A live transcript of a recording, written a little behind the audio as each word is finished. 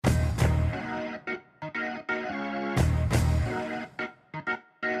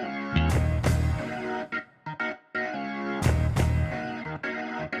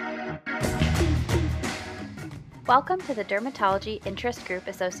Welcome to the Dermatology Interest Group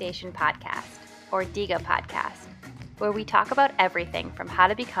Association podcast, or DIGA podcast, where we talk about everything from how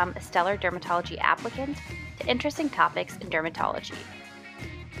to become a stellar dermatology applicant to interesting topics in dermatology.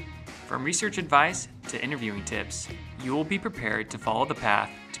 From research advice to interviewing tips, you will be prepared to follow the path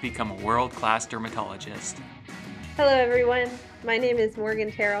to become a world-class dermatologist. Hello, everyone. My name is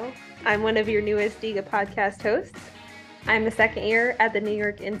Morgan Terrell. I'm one of your newest DIGA podcast hosts. I'm a second year at the New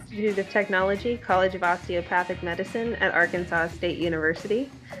York Institute of Technology College of Osteopathic Medicine at Arkansas State University,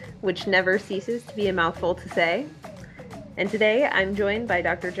 which never ceases to be a mouthful to say. And today I'm joined by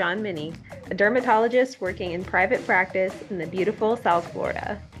Dr. John Minni, a dermatologist working in private practice in the beautiful South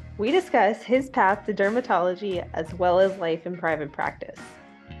Florida. We discuss his path to dermatology as well as life in private practice.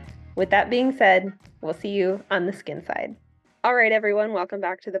 With that being said, we'll see you on the skin side. All right, everyone, welcome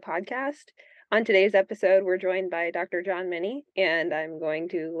back to the podcast. On today's episode, we're joined by Dr. John Minni, and I'm going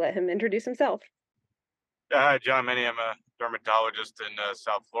to let him introduce himself. Hi, John Minni. I'm a dermatologist in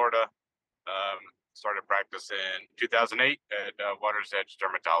South Florida. Started practice in 2008 at Water's Edge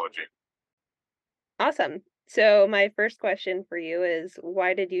Dermatology. Awesome. So my first question for you is,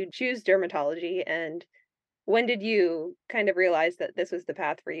 why did you choose dermatology, and when did you kind of realize that this was the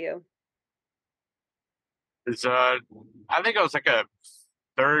path for you? I think I was like a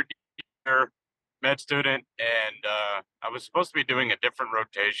third year med student, and I was supposed to be doing a different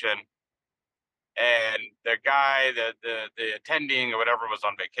rotation. And the guy, the attending or whatever, was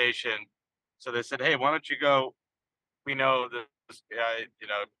on vacation. So they said, "Hey, why don't you go? We know this guy,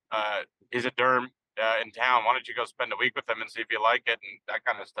 he's a derm in town. Why don't you go spend a week with him and see if you like it and that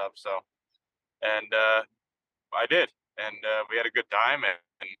kind of stuff?" So, and I did, and we had a good time,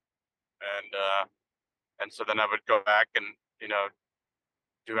 and so then I would go back and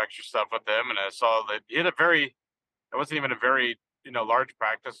do extra stuff with him, and I saw that he had it wasn't even a very large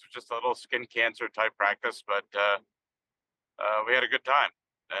practice, it was just a little skin cancer type practice, but we had a good time,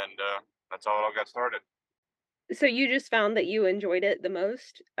 and that's how it all got started. So you just found that you enjoyed it the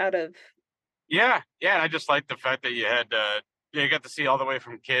most out of... Yeah, and I just liked the fact that you got to see all the way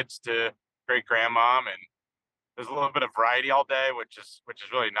from kids to great grandmom, and there's a little bit of variety all day, which is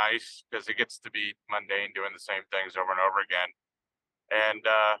really nice because it gets to be mundane doing the same things over and over again. And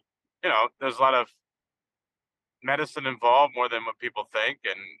there's a lot of medicine involved, more than what people think,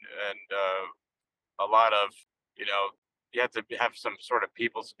 and a lot of you have to have some sort of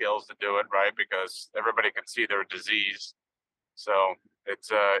people skills to do it right, because everybody can see their disease. So it's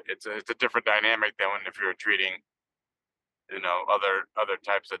a different dynamic than if you're treating other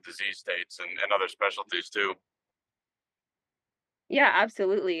types of disease states and other specialties too. Yeah,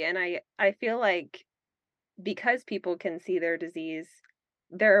 absolutely. And I feel like because people can see their disease,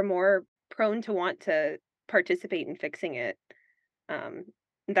 they're more prone to want to participate in fixing it. Um,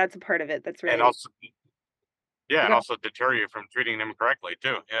 that's a part of it that's And really... also, yeah, and Go- also deter you from treating them correctly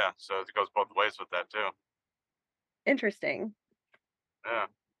too. Yeah, so it goes both ways with that too. Interesting. Yeah.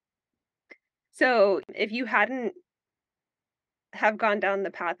 So if you hadn't have gone down the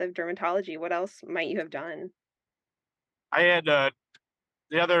path of dermatology, what else might you have done? I had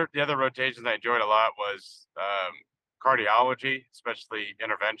the other rotations I enjoyed a lot was cardiology, especially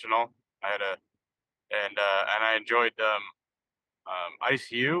interventional. I had a and I enjoyed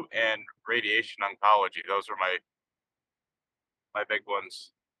ICU and radiation oncology. Those were my big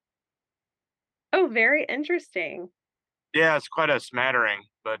ones. Oh, very interesting. Yeah, it's quite a smattering,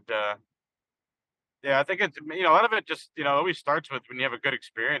 but yeah, I think it's a lot of it just always starts with when you have a good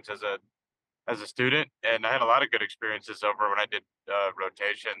experience as a student, and I had a lot of good experiences over when I did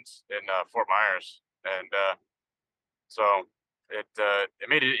rotations in Fort Myers, and so it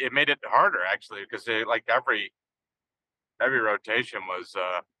made it harder actually, because like every rotation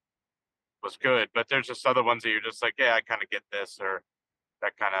was good, but there's just other ones that you're just like, yeah, I kind of get this, or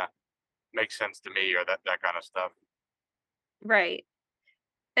that kind of makes sense to me, or that kind of stuff. Right.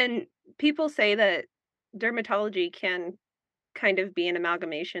 And people say that dermatology can kind of be an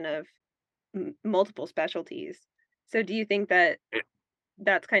amalgamation of multiple specialties. So do you think that It,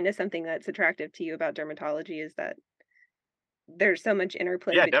 that's kind of something that's attractive to you about dermatology, is that there's so much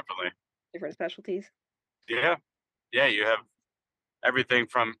interplay yeah, between definitely. different specialties? Yeah, you have everything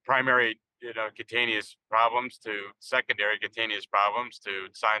from primary, cutaneous problems to secondary cutaneous problems to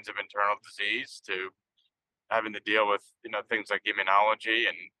signs of internal disease to having to deal with, things like immunology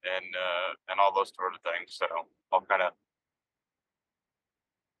and all those sort of things. So all kind of,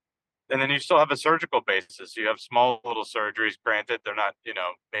 and then you still have a surgical basis. You have small little surgeries. Granted, they're not,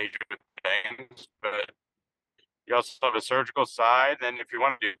 major things, but you also have a surgical side. Then if you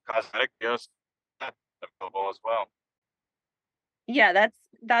want to do cosmetic, that's available as well. Yeah,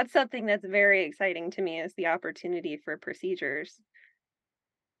 that's something that's very exciting to me is the opportunity for procedures,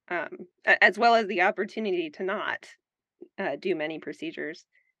 as well as the opportunity to not do many procedures.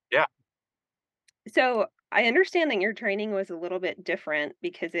 Yeah. So I understand that your training was a little bit different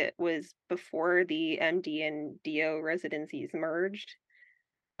because it was before the MD and DO residencies merged.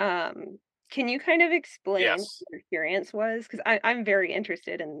 Um, can you kind of explain what Yes. your experience was? Because I'm very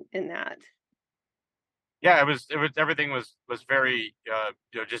interested in that. Yeah, it was everything was very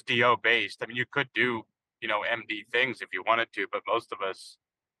just DO based. I mean, you could do MD things if you wanted to, but most of us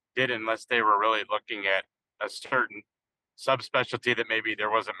did unless they were really looking at a certain subspecialty that maybe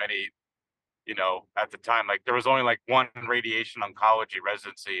there wasn't many at the time. Like there was only like one radiation oncology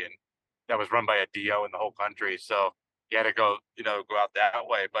residency, and that was run by a DO in the whole country. So you had to go out that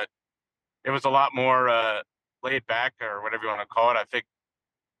way. But it was a lot more laid back, or whatever you want to call it. I think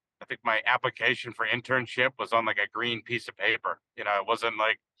my application for internship was on like a green piece of paper. It wasn't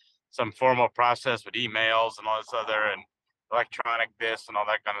like some formal process with emails and all this other and electronic this and all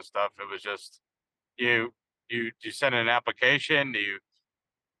that kind of stuff. It was just you you sent in an application, you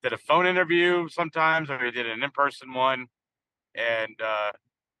did a phone interview sometimes, or you did an in-person one, and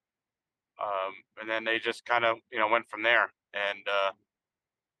and then they just kind of went from there. And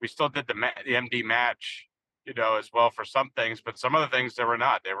we still did the MD match, as well for some things, but some other things they were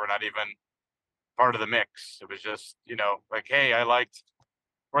not. They were not even part of the mix. It was just like, hey, I liked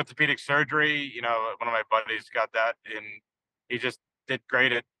orthopedic surgery. One of my buddies got that, and he just did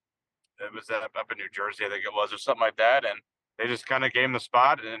great at it was up in New Jersey, I think it was, or something like that. And they just kind of gave him the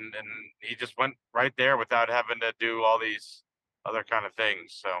spot, and he just went right there without having to do all these other kind of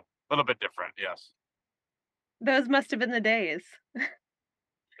things. So a little bit different, yes, Those must have been the days.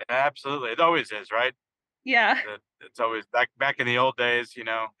 absolutely. It always is, right? Yeah. It's always back in the old days.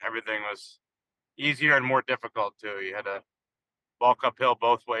 Everything was easier and more difficult too. You had to walk uphill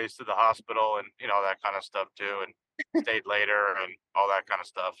both ways to the hospital, and that kind of stuff too, and stayed later and all that kind of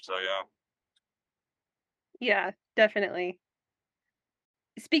stuff. So yeah. Yeah, definitely.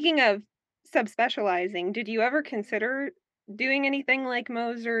 Speaking of subspecializing, did you ever consider doing anything like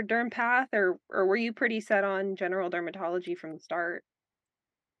Mohs or derm path, or were you pretty set on general dermatology from the start?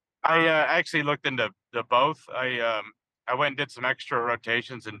 I actually looked into the both. I went and did some extra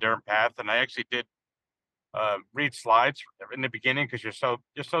rotations in derm path, and I actually did read slides in the beginning because you're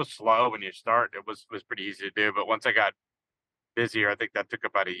so slow when you start. It was pretty easy to do, but once I got busier, I think that took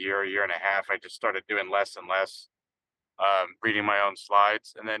about a year and a half. I just started doing less and less, reading my own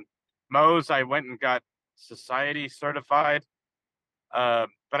slides, and then Mohs I went and got society certified, but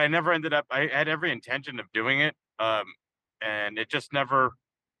I never ended up. I had every intention of doing it, and it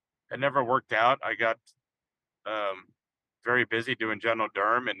never worked out. I got um, very busy doing general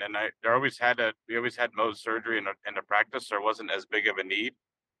derm, and then we always had Mohs surgery in the practice, so there wasn't as big of a need,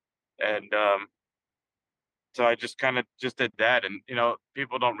 and so I just kind of just did that. And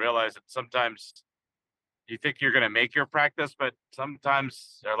people don't realize that sometimes you think you're going to make your practice, but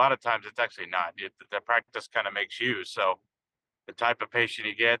sometimes, or a lot of times, it's actually not. The practice kind of makes you. So the type of patient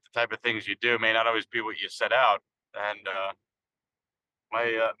you get, the type of things you do, may not always be what you set out. And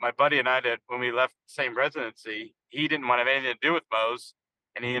my buddy and I did when we left the same residency. He didn't want to have anything to do with Mohs,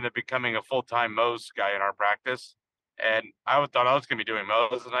 and he ended up becoming a full-time Mohs guy in our practice. And I thought I was going to be doing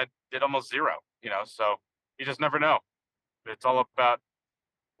Mohs, and I did almost zero. So you just never know. It's all about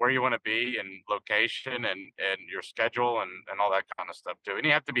where you want to be and location and your schedule and all that kind of stuff too. And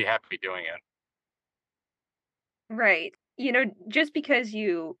you have to be happy doing it. Right. Just because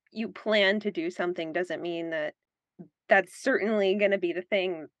you plan to do something doesn't mean that that's certainly gonna be the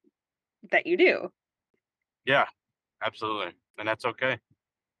thing that you do. Yeah, absolutely, and that's okay.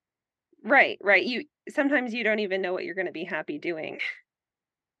 Right, right. You sometimes you don't even know what you're gonna be happy doing.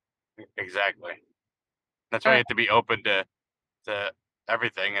 Exactly. That's why you Uh, have to be open to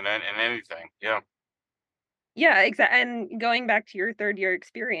everything and anything. Yeah. yeah, exactly. And going back to your 3rd year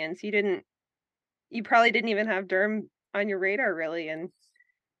experience, you probably didn't even have derm on your radar really, and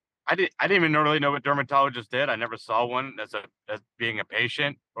I didn't even really know what dermatologists did. I never saw one as being a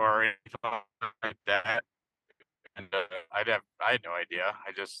patient or anything like that. And I had no idea.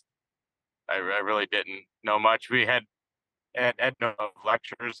 I really didn't know much. We had no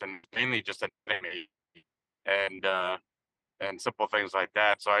lectures and mainly just anatomy and and simple things like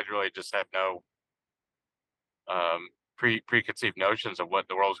that. So I really just had no preconceived notions of what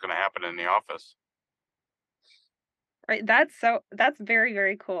the world was going to happen in the office. right, that's very,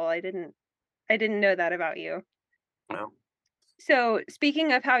 very cool. I didn't know that about you. You know? So,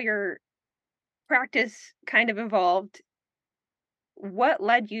 speaking of how your practice kind of evolved, what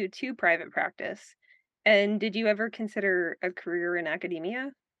led you to private practice? And did you ever consider a career in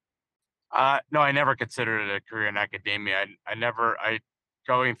academia? No, I never considered it a career in academia. I never I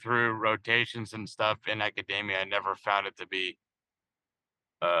going through rotations and stuff in academia, I never found it to be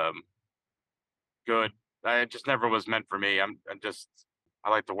um good. It just never was meant for me. I'm just I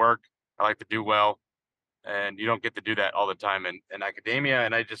like to work, I like to do well, and you don't get to do that all the time in academia.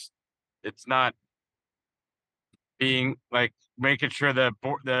 And I just it's not being like making sure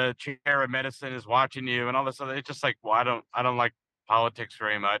the chair of medicine is watching you and all this other. It's just like, well, I don't like politics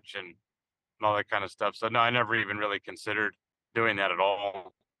very much and all that kind of stuff. So no, I never even really considered doing that at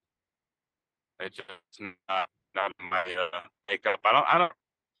all. It's just not in my makeup. I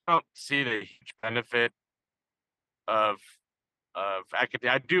don't see the huge benefit of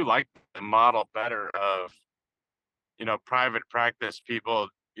academia. I do like the model better of private practice people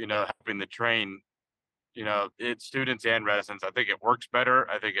helping to train it's students and residents. I think it works better.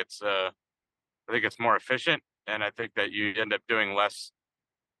 I think it's more efficient, and I think that you end up doing less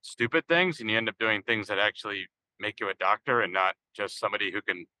stupid things, and you end up doing things that actually make you a doctor and not just somebody who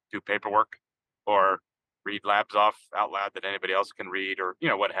can do paperwork or read labs off out loud that anybody else can read or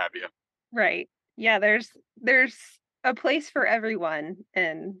what have you. Right. Yeah, there's a place for everyone,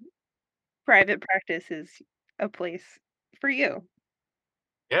 and private practice is a place for you.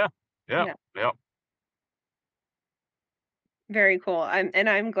 Yeah, yeah, Yeah, yeah, very cool.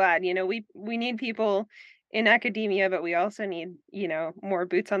 I'm glad, we need people in academia, but we also need, more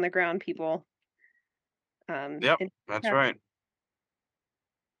boots on the ground people yep. in That's practice. right.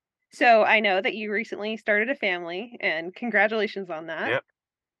 So I know that you recently started a family, and congratulations on that. Yep.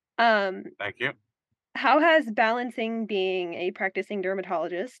 Um, Thank you. how has balancing being a practicing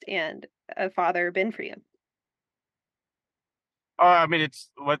dermatologist and a father been for you? I mean,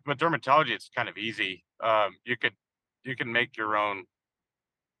 it's with dermatology. It's kind of easy. You can make your own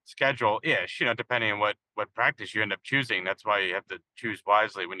schedule ish, depending on what practice you end up choosing. That's why you have to choose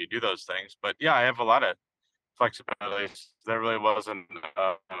wisely when you do those things. But yeah, I have a lot of flexibility. There really wasn't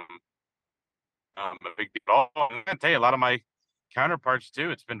a big deal at all. I'm gonna tell you, a lot of my counterparts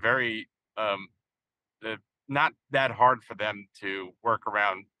too. It's been very um, uh, not that hard for them to work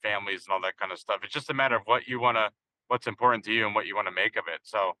around families and all that kind of stuff. It's just a matter of what's important to you, and what you want to make of it.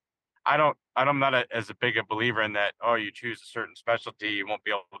 So, I'm not as a big a believer in that. Oh, you choose a certain specialty, you won't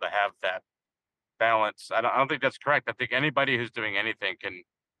be able to have that balance. I don't think that's correct. I think anybody who's doing anything can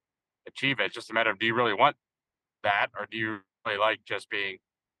achieve it. It's just a matter of, do you really want that, or do you really like just being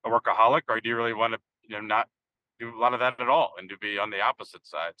a workaholic, or do you really want to not do a lot of that at all and to be on the opposite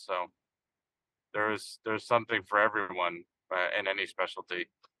side? So there's something for everyone in any specialty.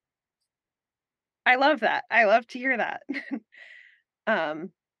 I love that. I love to hear that.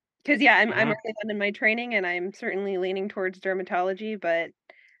 Because yeah, I'm Hmm. early on in my training, and I'm certainly leaning towards dermatology, but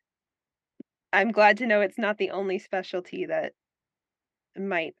I'm glad to know it's not the only specialty that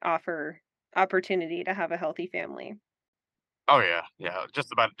might offer opportunity to have a healthy family. Oh yeah, yeah.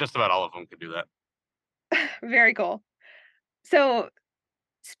 Just about all of them could do that. Very cool. So,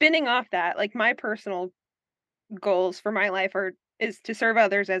 spinning off that, like, my personal goals for my life are is to serve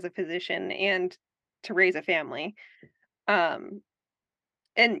others as a physician and to raise a family. Um,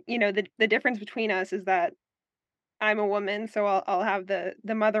 and, the difference between us is that I'm a woman, so I'll have the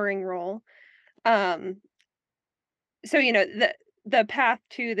mothering role. Um, so, the path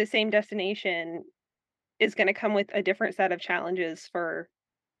to the same destination is gonna come with a different set of challenges for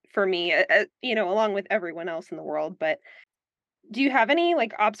me, along with everyone else in the world. But do you have any,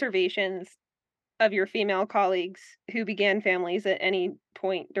 like, observations of your female colleagues who began families at any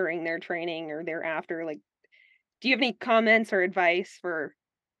point during their training or thereafter? Like, do you have any comments or advice for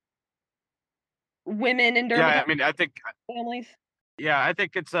women in Yeah, dermatology I mean, I think families? yeah, I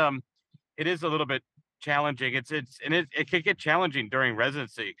think it is a little bit challenging. It's and it could get challenging during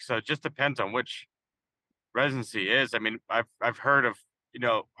residency. So it just depends on which residency is. I mean, I've heard of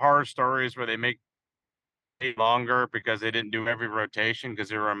horror stories where they make it longer because they didn't do every rotation because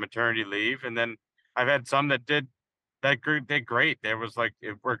they were on maternity leave, and then I've had some that did great. There was like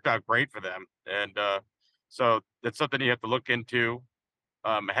it worked out great for them, and so that's something you have to look into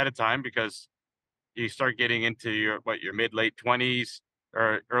ahead of time because you start getting into your mid late 20s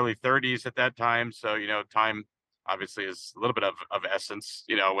or early 30s at that time. So time obviously is a little bit of essence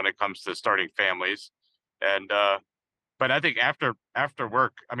when it comes to starting families, and but I think after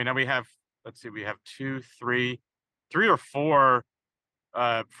work, I mean, we have let's see, we have two, three or four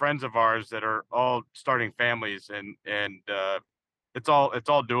friends of ours that are all starting families, and it's all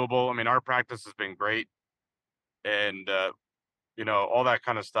doable. I mean, our practice has been great, and all that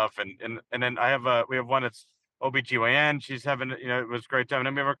kind of stuff. And then we have one that's OBGYN. She's having, it was a great time. And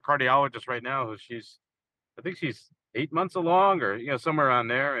then we have a cardiologist right now who she's I think she's 8 months along, or somewhere around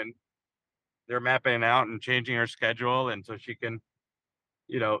there, and they're mapping it out and changing her schedule, and so she can,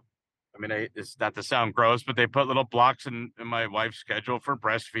 you know, I mean, it's not to sound gross, but they put little blocks in my wife's schedule for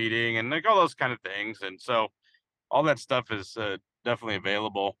breastfeeding and like all those kind of things, and so all that stuff is definitely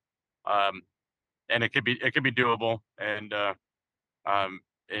available, um, and it could be doable, um,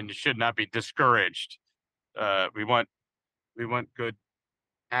 and you should not be discouraged. We want good,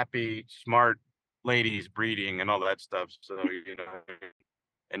 happy, smart ladies breeding and all that stuff. So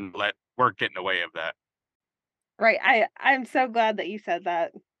and let work get in the way of that. Right. I'm so glad that you said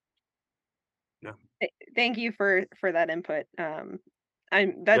that. Yeah. Thank you for that input. Yep.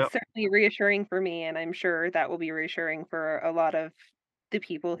 That's certainly reassuring for me, and I'm sure that will be reassuring for a lot of the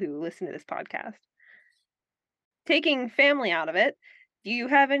people who listen to this podcast. Taking family out of it, do you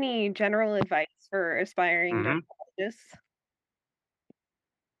have any general advice for aspiring hmm dermatologists?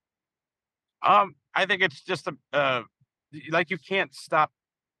 I think it's just like you can't stop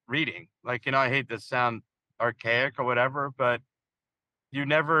reading. Like, I hate to sound archaic or whatever, but you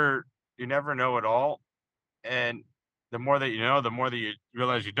never you never know it all. And the more that you know, the more that you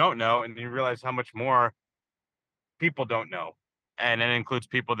realize you don't know, and you realize how much more people don't know. And it includes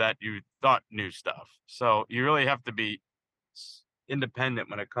people that you thought knew stuff. So you really have to be independent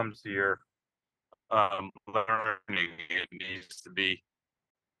when it comes to your learning. It needs to be,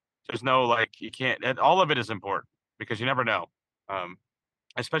 there's no, like, you can't, and all of it is important because you never know. Um,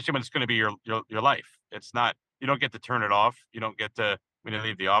 Especially when it's going to be your life. It's not, you don't get to turn it off. You don't get to, when you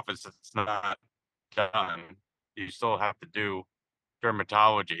leave the office, it's not done. You still have to do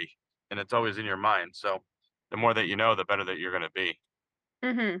dermatology, and it's always in your mind. So the more that you know, the better that you're going to be.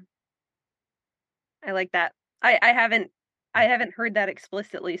 Mhm. I like that. I haven't heard that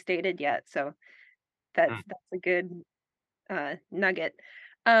explicitly stated yet, so Mm. that's a good, nugget.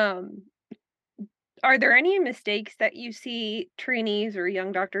 Um, are there any mistakes that you see trainees or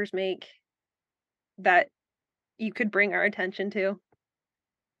young doctors make that you could bring our attention to?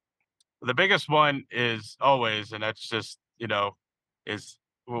 The biggest one is always, and that's just, is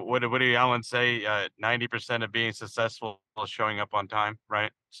what did Woody Allen say? 90% of being successful is showing up on time,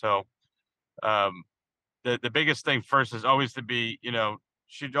 right? So um, the biggest thing first is always to be,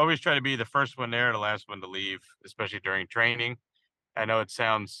 should always try to be the first one there, the last one to leave, especially during training. I know it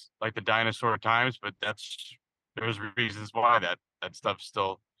sounds like the dinosaur times, but there's reasons why that stuff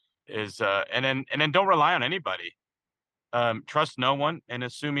still is. And then don't rely on anybody. Trust no one and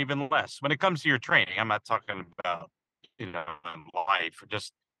assume even less. When it comes to your training, I'm not talking about, life.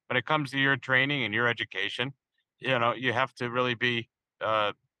 Just when it comes to your training and your education, you have to really be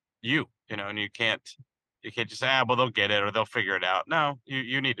uh, and you can't just say, well, they'll get it or they'll figure it out. No,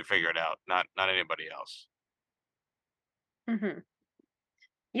 you need to figure it out, not anybody else. Mhm.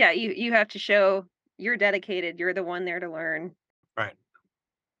 Yeah, you have to show you're dedicated, you're the one there to learn. Right.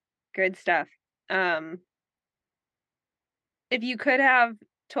 Good stuff. Um, if you could have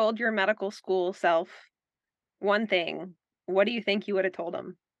told your medical school self one thing, what do you think you would have told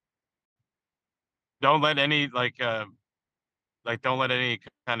them? Don't let any don't let any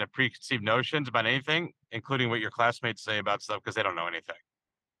kind of preconceived notions about anything, including what your classmates say about stuff, because they don't know anything.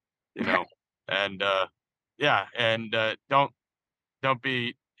 You know, and yeah, and don't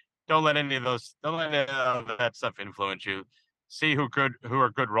be don't let any of those don't let any of that stuff influence you. See who are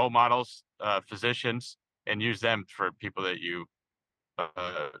good role models, physicians, and use them for people that you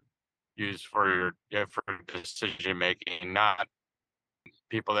uh, use for your yeah, for decision making, not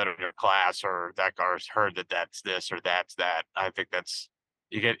people that are in your class or that guy's heard that that's this or that's that. I think that's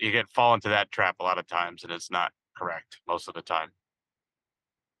you get fall into that trap a lot of times, and it's not correct most of the time.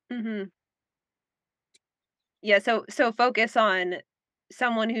 Mhm. Yeah, so focus on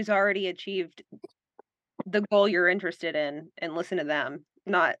someone who's already achieved the goal you're interested in and listen to them,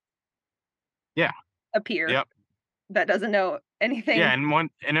 not Yeah. a peer Yep. that doesn't know Yeah,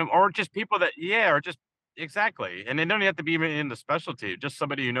 anything. or just people that, yeah, or just exactly, and they don't have to be even in the specialty. Just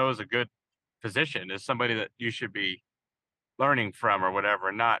somebody you know is a good physician is somebody that you should be learning from or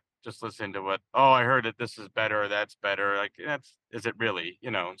whatever, not just listening to what, oh, I heard that this is better or that's better. Like, that's, is it really?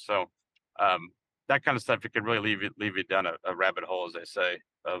 So um, that kind of stuff, it can really leave you down a rabbit hole, as they say,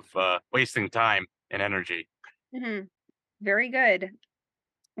 of wasting time and energy. Mhm. Very good.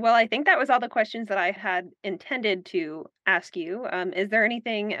 Well, I think that was all the questions that I had intended to ask you. Is there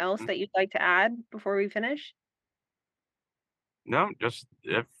anything else Mm. that you'd like to add before we finish? No, just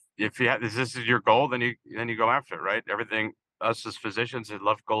if you have, if this is your goal, then you go after it, right? Everything, us as physicians that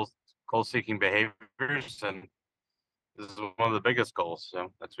love goal seeking behaviors, and this is one of the biggest goals.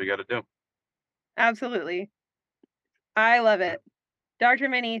 So that's what we got to do. Absolutely. I love Yeah. it. Dr.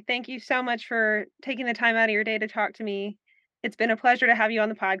 Minni, thank you so much for taking the time out of your day to talk to me. It's been a pleasure to have you on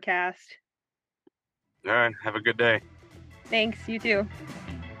the podcast. All right. Have a good day. Thanks. You too.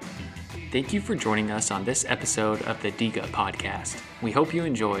 Thank you for joining us on this episode of the DIGA podcast. We hope you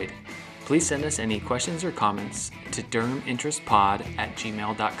enjoyed. Please send us any questions or comments to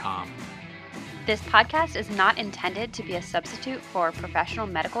derminterestpod@gmail.com. This podcast is not intended to be a substitute for professional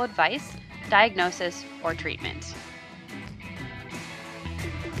medical advice, diagnosis, or treatment.